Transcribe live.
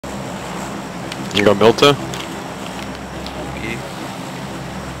You got Milta? Okay.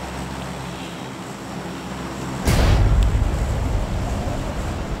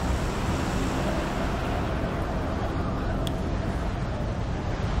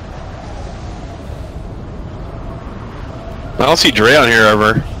 I don't see Dre on here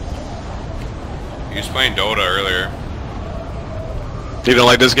ever. He was playing Dota earlier. You don't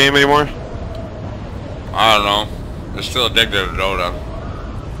like this game anymore? I don't know. They're still addicted to Dota.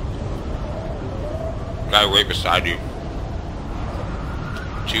 Guy right beside you.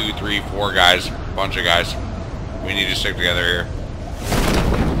 2, 3, 4 guys. Bunch of guys. We need to stick together here.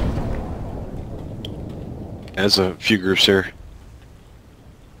 There's a few groups here.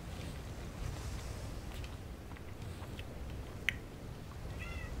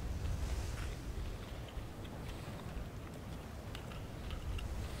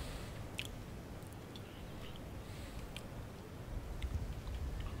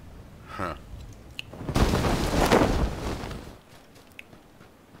 Huh.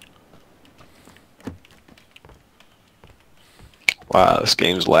 Wow, this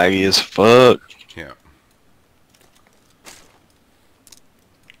game's laggy as fuck. Yeah.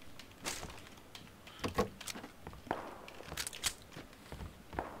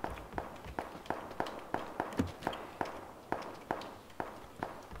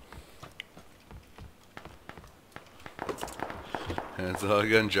 And it's all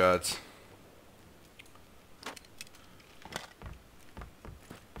gunshots.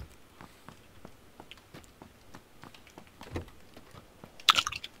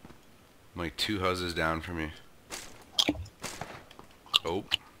 I'm like 2 houses down from you. Oh.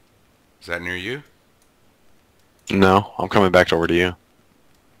 Is that near you? No, I'm coming back over to you.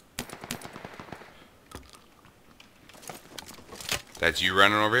 That's you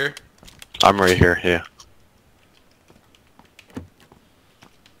running over here? I'm right here, yeah.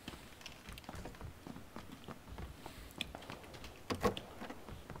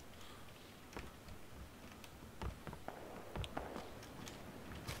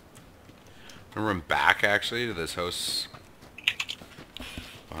 I'm gonna run back actually to this house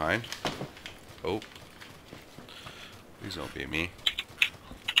behind. Oh. Please don't be me.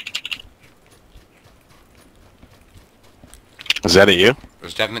 Is that at you?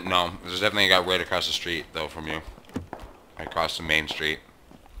 There's definitely a guy right across the street though from you. Right across the main street.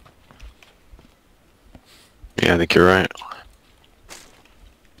 Yeah, I think you're right.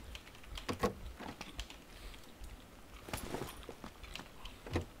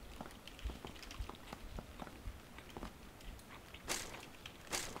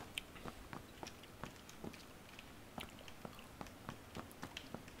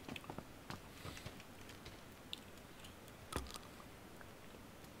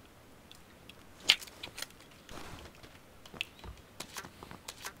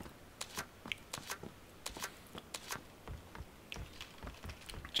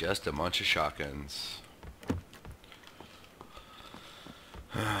 Just a bunch of shotguns.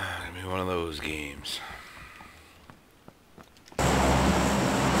 Gonna be one of those games.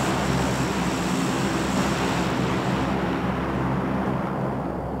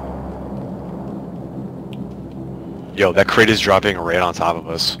 Yo, that crate is dropping right on top of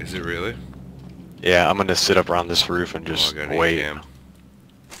us. Is it really? Yeah, I'm gonna sit up around this roof and just I gotta wait. eat him.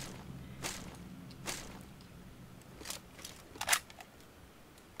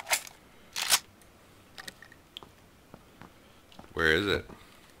 Where is it?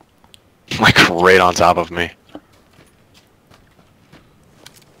 Like right on top of me.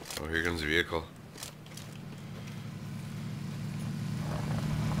 Oh, here comes the vehicle.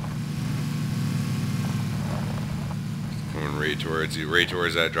 Coming right towards you, right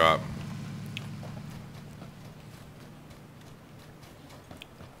towards that drop.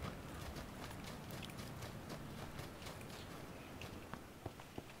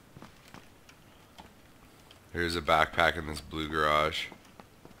 Here's a backpack in this blue garage.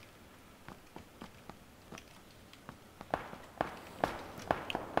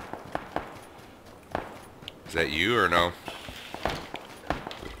 Is that you or no?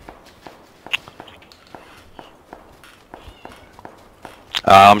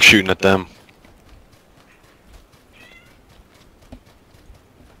 I'm shooting at them.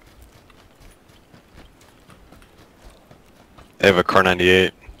 They have a car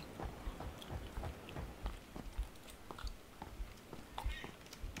 98.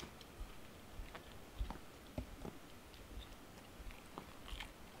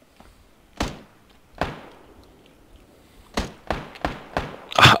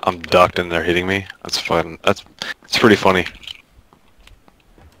 I'm ducked and they're hitting me. That's fun. That's pretty funny.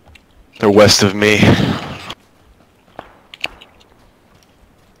 They're west of me.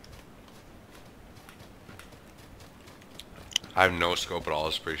 I have no scope at all.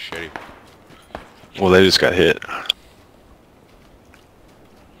 It's pretty shitty. Well, they just got hit.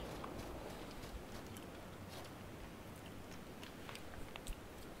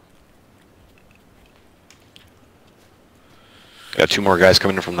 Got 2 more guys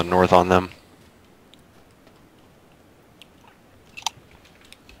coming in from the north on them.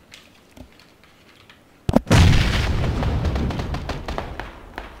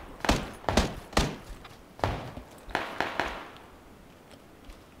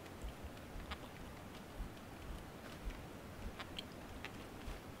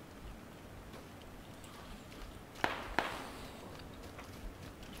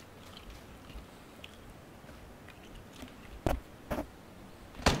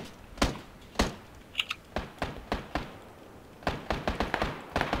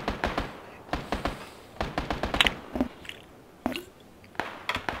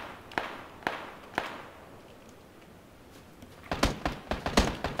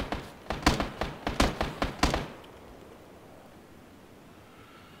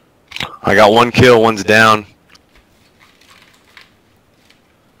 I got 1 kill, 1's down.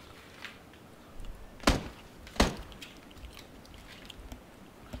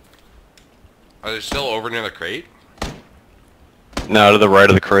 Are they still over near the crate? No, to the right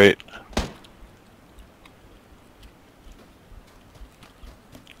of the crate.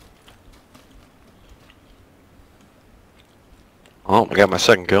 Oh, I got my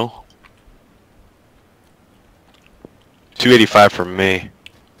 2nd kill. 285 from me.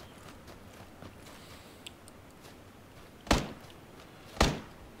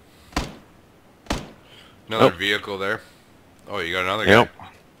 Another vehicle there. Oh, you got another guy. Yep.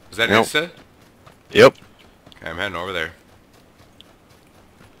 Is that Yep. Insta? Yep. Okay, I'm heading over there.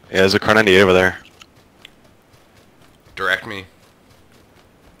 Yeah, there's a car 98 over there. Direct me.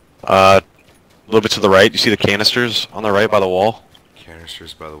 A little bit to the right. You see the canisters on the right by the wall?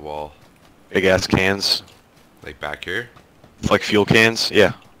 Canisters by the wall. Big ass cans. Like back here? It's like fuel cans.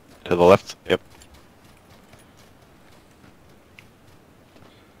 Yeah. To the left. Yep.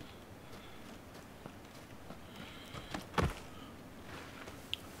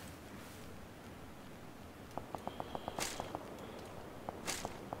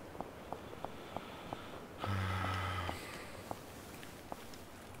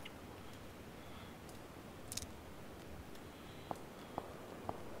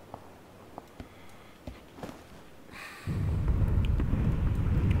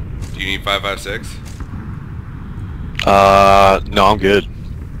 Do you need 556? No, I'm good.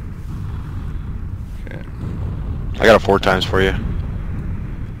 Okay. I got a 4 times for you.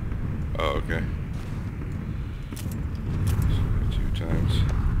 Oh, okay. 2 times.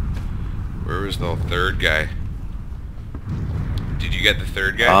 Where was the 3rd guy? Did you get the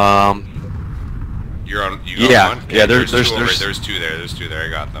 3rd guy? You're on. You got Yeah, one? yeah. There's 2 there. There's 2 there. I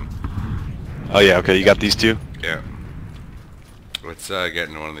got them. Oh yeah. Okay, you got these 2. Yeah. Let's get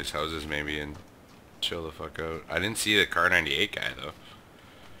into one of these houses maybe and chill the fuck out. I didn't see the car 98 guy though.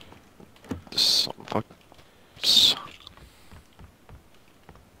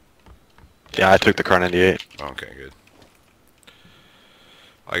 Yeah, I took the car 98. Okay, good.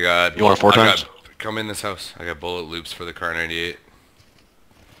 I got. You want a 4 times? Come in this house. I got bullet loops for the car 98.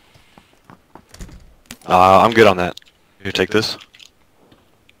 I'm good on that. Here, take this.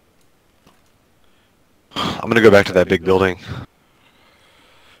 I'm gonna go back to that big building.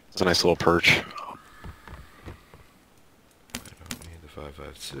 It's a nice little perch. I don't need the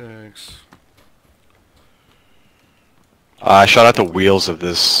 556. I shot out the wheels of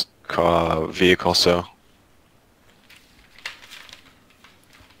this vehicle, so.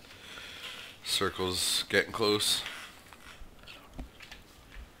 Circle's getting close.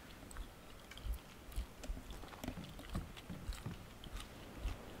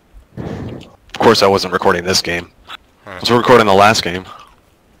 Of course I wasn't recording this game. I was recording the last game.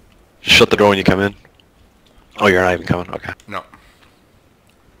 Just shut the door when you come in. Oh, you're not even coming? Okay. No.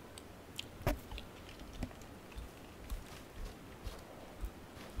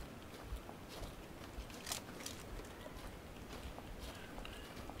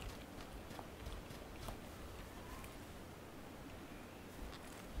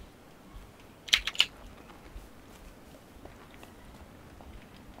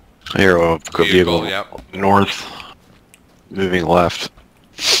 Here, a vehicle Yep. north, moving left.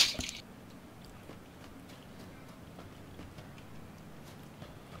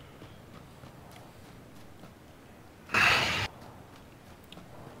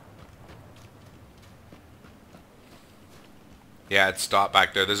 Yeah, it stopped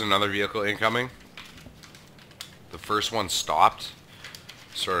back there. There's another vehicle incoming. The first one stopped.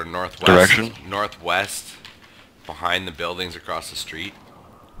 Sort of northwest. Direction? Northwest. behind the buildings across the street.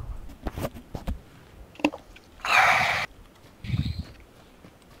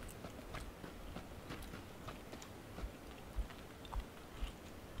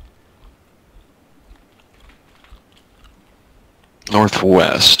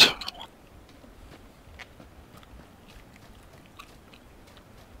 Northwest.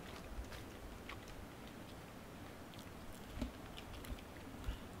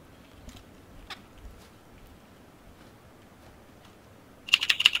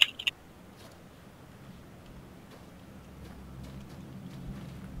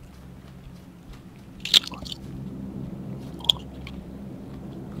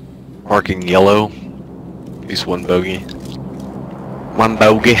 Marking yellow. At least one bogey. One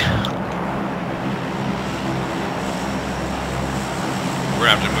bogey. We're gonna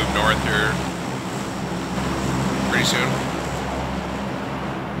have to move north here pretty soon.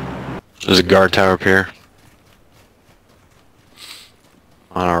 There's a guard tower up here.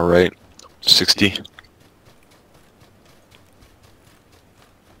 On our right. 60.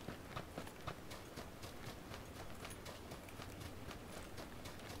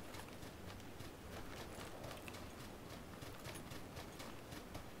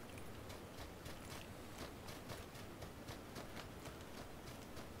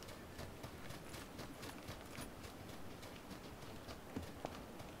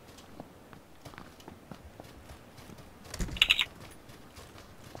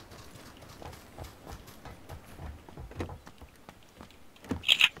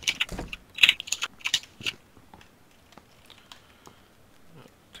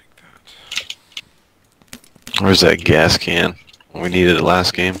 Where's that gas can? We needed it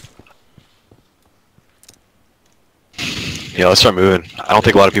last game. Yeah, let's start moving. I don't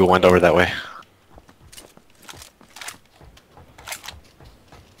think a lot of people went over that way.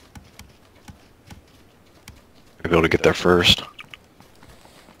 We'll be able to get there first.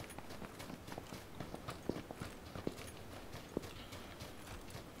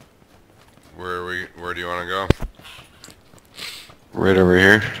 Where do you want to go? Right over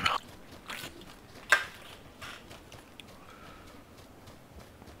here.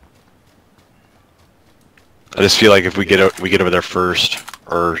 I just feel like if we get over there first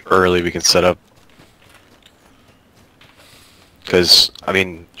or early, we can set up. Because I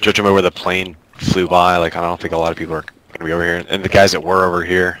mean, judging by where the plane flew by, like I don't think a lot of people are gonna be over here. And the guys that were over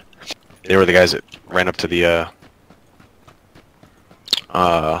here, they were the guys that ran up to the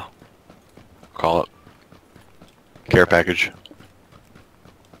call it care package.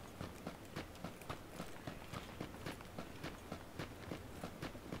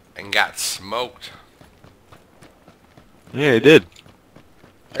 And got smoked. Yeah, it did.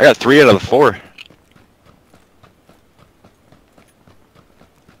 I got 3 out of the 4.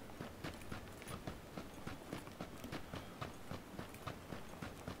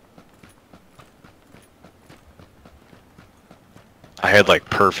 I had like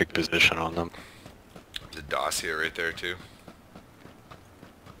perfect position on them. There's a dossier right there too.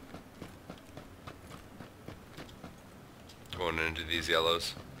 Going into these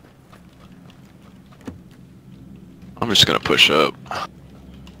yellows. I'm just gonna push up.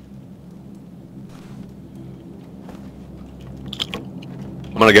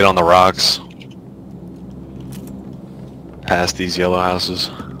 I'm gonna get on the rocks. Past these yellow houses.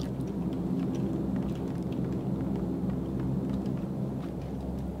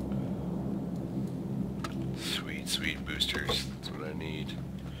 Sweet, sweet boosters. That's what I need.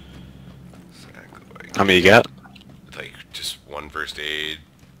 Exactly like. How many you got? Like just 1 first aid,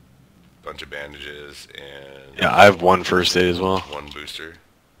 bunch of bandages, and Yeah, I have 1 first aid as well. 1 booster.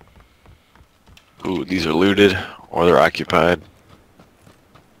 Ooh, these are looted or they're occupied.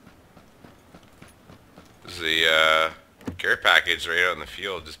 There's the care package right out in the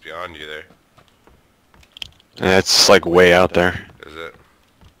field just beyond you there. And that's like way out there. Is it?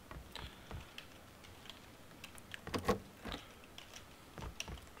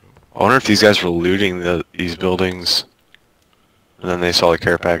 I wonder if these guys were looting these buildings and then they saw the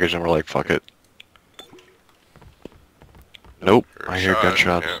care package and were like, fuck it. Nope, I hear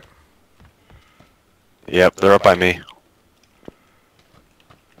gunshots. Yeah. Yep, they're up by me.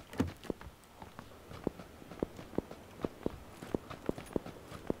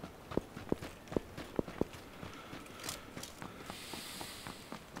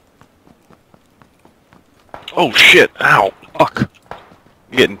 Oh shit, ow, fuck.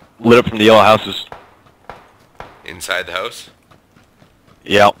 I'm getting lit up from the yellow houses. Inside the house?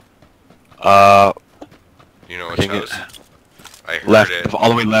 Yep. You know which Can't house? get- I heard Left, it. all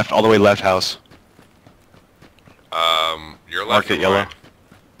the way left house. Your left Marked or it yellow. mine?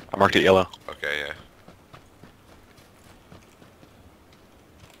 I marked it yellow. Okay, yeah.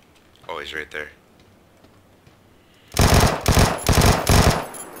 he's right there.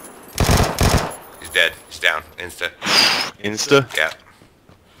 He's dead. He's down. Insta. Insta? Yeah.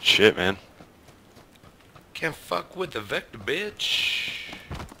 Shit, man. Can't fuck with the Vector, bitch.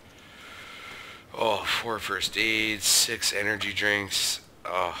 Oh, 4 first aids, 6 energy drinks.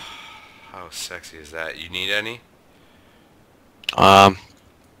 Oh, how sexy is that? You need any?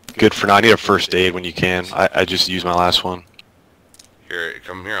 Good for now. I need a first aid when you can. I just used my last one. Here,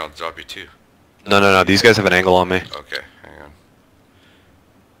 come here. I'll drop you 2. No. These guys have an angle on me. Okay, hang on.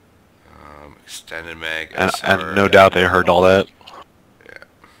 Extended mag. And SR. no doubt they heard all that. Yeah.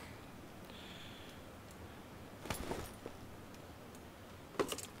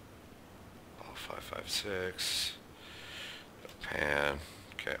 Oh, 5.56. Pan.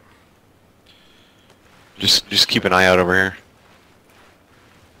 Okay. Just keep an eye out over here.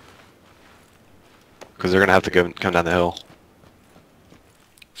 Because they're going to have to come down the hill.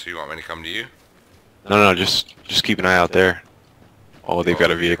 So you want me to come to you? No, just keep an eye out there. Oh, they've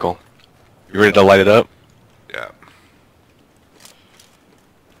got a vehicle. You ready to light it up? Yeah.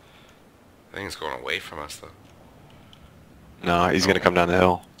 I think it's going away from us, though. No, he's going to come down the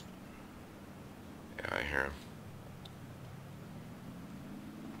hill. Yeah, I hear him.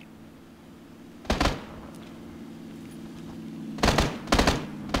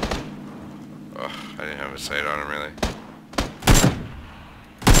 Oh, I didn't have a sight on him, really.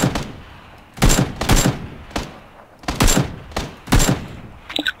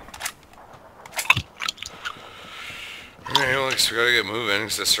 Alright, well, we gotta get moving,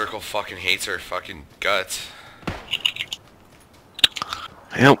 because the circle fucking hates our fucking guts.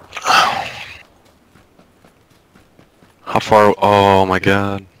 Yep. How far? Oh my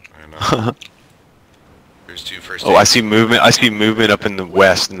god. I know. There's 2 first aids. Oh, I see movement. I see movement up in the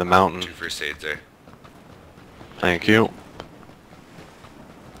west in the mountain. 2 first aids there. Thank you.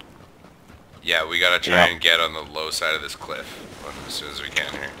 Yeah, we gotta try and get on the low side of this cliff as soon as we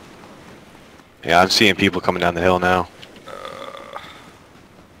can here. Yeah, I'm seeing people coming down the hill now.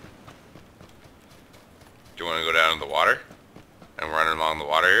 Do you want to go down to the water and run along the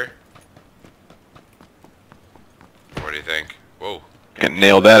water here? What do you think? Whoa. Can't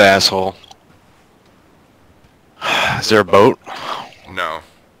nail that asshole. Is there a boat? No.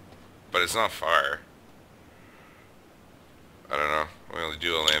 But it's not far. I don't know.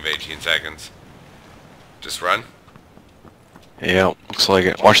 We only have 18 seconds. Just run? Yeah, looks like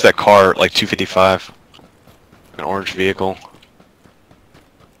it. Watch that car, like 255. An orange vehicle.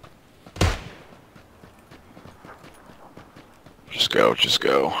 Just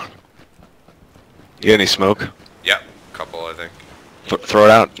go. You got any smoke? Yeah, couple I think. Throw it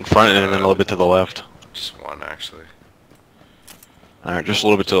out in front and then a little bit to the left. Just one actually. Alright, just a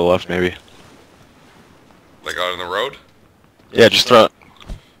little bit to the left maybe. Like out on the road? Yeah, just throw it.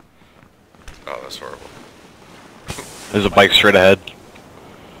 Oh, that's horrible. There's a bike straight ahead.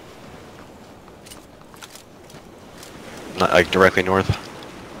 Not like directly north.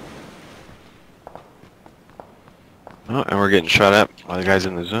 Oh, and we're getting shot at by the guys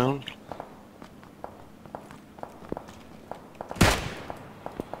in the zone.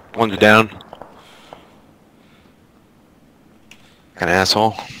 One's down. An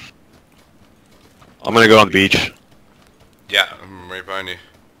asshole. I'm gonna go on the beach. Yeah, I'm right behind you.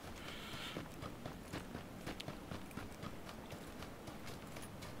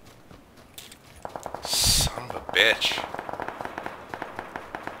 Son of a bitch.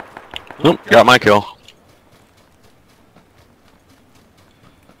 Nope, got my kill.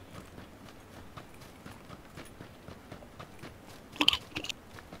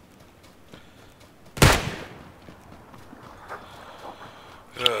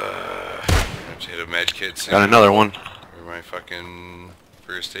 Have to hit a med kit soon. Got another one. Or my fucking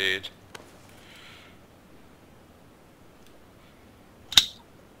first aid.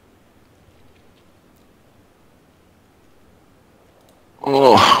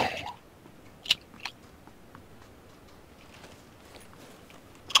 Oh.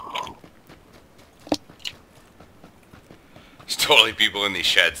 There's totally people in these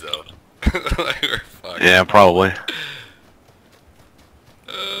sheds though. Like we're fucked. Yeah, probably.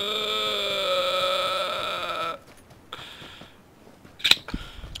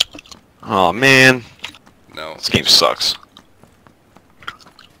 Oh man, No. this game sucks.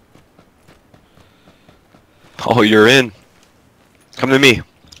 Oh, you're in. Come to me.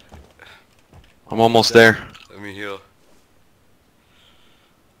 I'm almost there. Let me heal.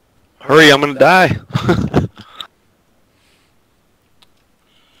 Hurry, I'm gonna die.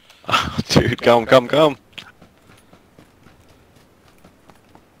 Oh, dude, come.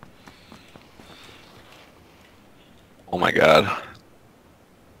 Oh my god.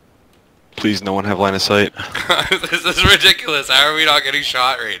 Please, no one have line of sight. This is ridiculous. How are we not getting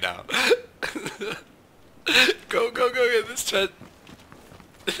shot right now? Go, go, go get this tent.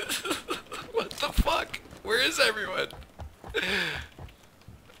 What the fuck? Where is everyone?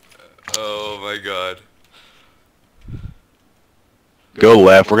 Oh my god. Go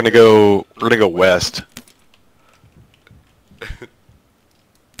left. We're gonna go west.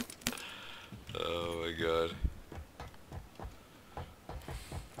 Oh my god.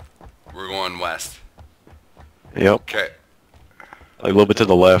 We're going west. Yep. Okay. Like a little bit to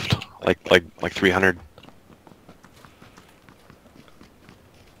the left. Like 300.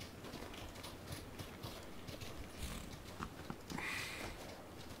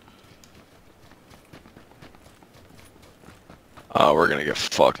 Oh, we're gonna get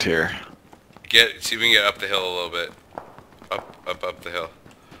fucked here. See if we can get up the hill a little bit. Up the hill.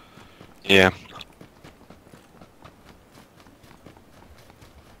 Yeah.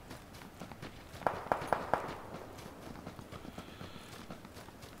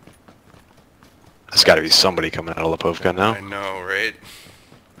 There's gotta be somebody coming out of Lipovka now. I know, right?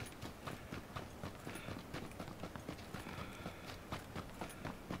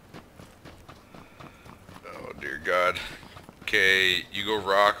 Oh dear God. Okay, you go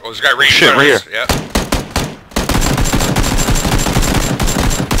rock. Oh, there's a guy right Shit, right here. here. Yeah.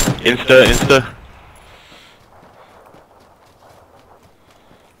 Insta.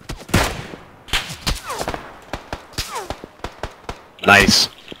 Nice.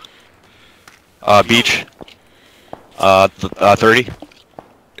 Beach. 30.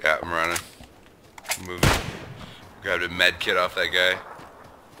 Yeah, I'm running. I'm moving. Grabbed a med kit off that guy.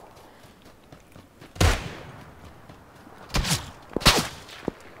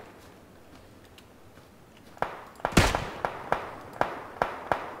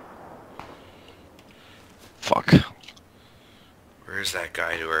 Fuck. Where's that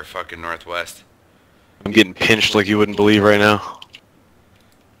guy to our fucking northwest? I'm getting pinched like you wouldn't believe right now.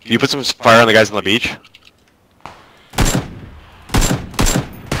 Can you put some fire on the guys on the beach?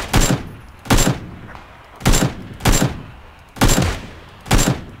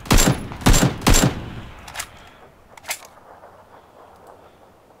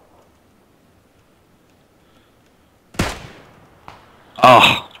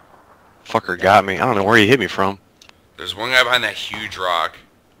 Oh. Fucker got me. I don't know where he hit me from. There's one guy behind that huge rock,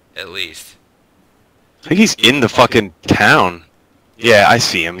 at least. I think he's in the fucking town. Yeah, I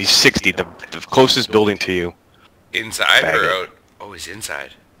see him. He's 60, the closest building to you. Inside or Faggot. out? Oh, he's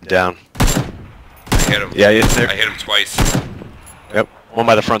inside. Down. I hit him. Yeah, he's there. I hit him twice. Yep. One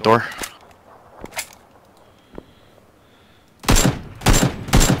by the front door.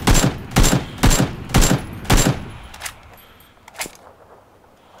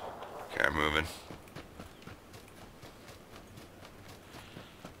 Okay, I'm moving.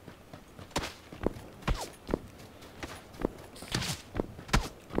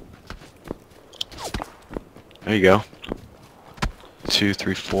 There you go. 2,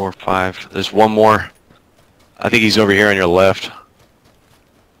 3, 4, 5. There's one more. I think he's over here on your left.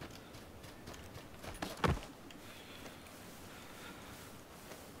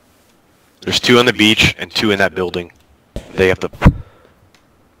 There's 2 on the beach and 2 in that building. They have to...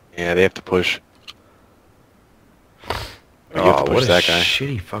 Yeah, they have to push. You have to push what that a guy.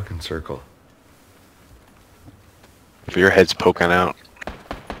 shitty fucking circle. If your head's poking out.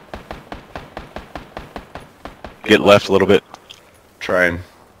 Get left a little bit. Trying.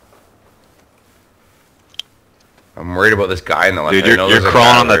 I'm worried about this guy in the left. Dude, I know you're there's a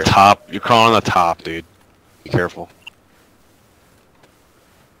crawling on the tower. top. You're crawling on the top, dude. Be careful.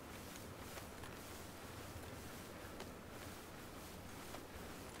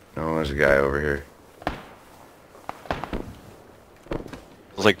 No, there's a guy over here.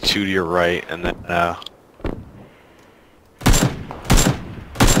 There's like 2 to your right, and then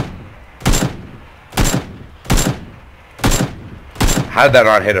How did that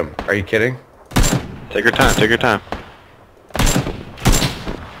not hit him? Are you kidding? take your time. Take your time.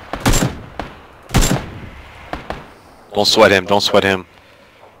 Don't sweat him. Don't sweat him.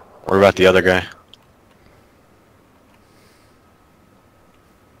 Worry about the other guy.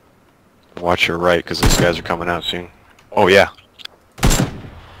 Watch your right, because these guys are coming out soon. Oh, yeah.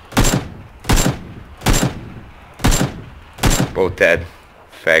 Both dead.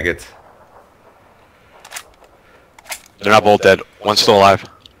 Faggots. They're not both dead. One's still alive.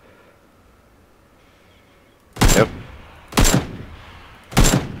 Yep.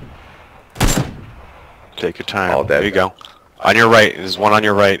 Take your time. All dead. There you go. On your right. There's one on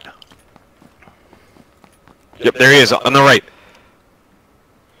your right. Yep, there he is. On the right.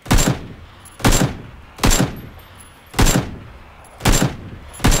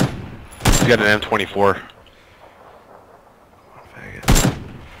 got an M24.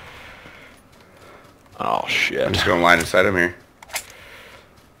 Oh shit. I'm just going line inside him here.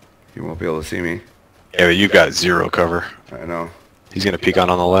 You won't be able to see me. Yeah, but you got zero cover. I know. He's gonna peek on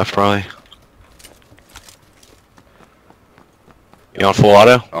the left probably. You on full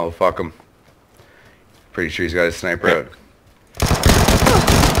auto? Oh, fuck him. Pretty sure he's got his sniper out.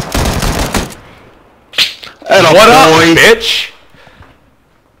 What up, bitch?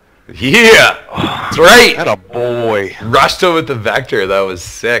 Yeah! That's right! Atta boy. Rushed him with the Vector. That was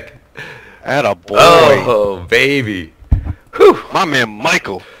sick. Atta boy. Oh, baby. Whew. My man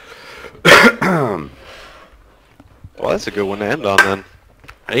Michael. Well, that's a good one to end on then.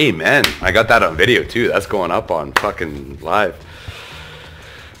 Hey, man. I got that on video, too. That's going up on fucking live.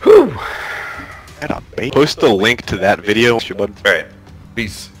 Whew. Post the link to that video. Alright.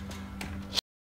 Peace.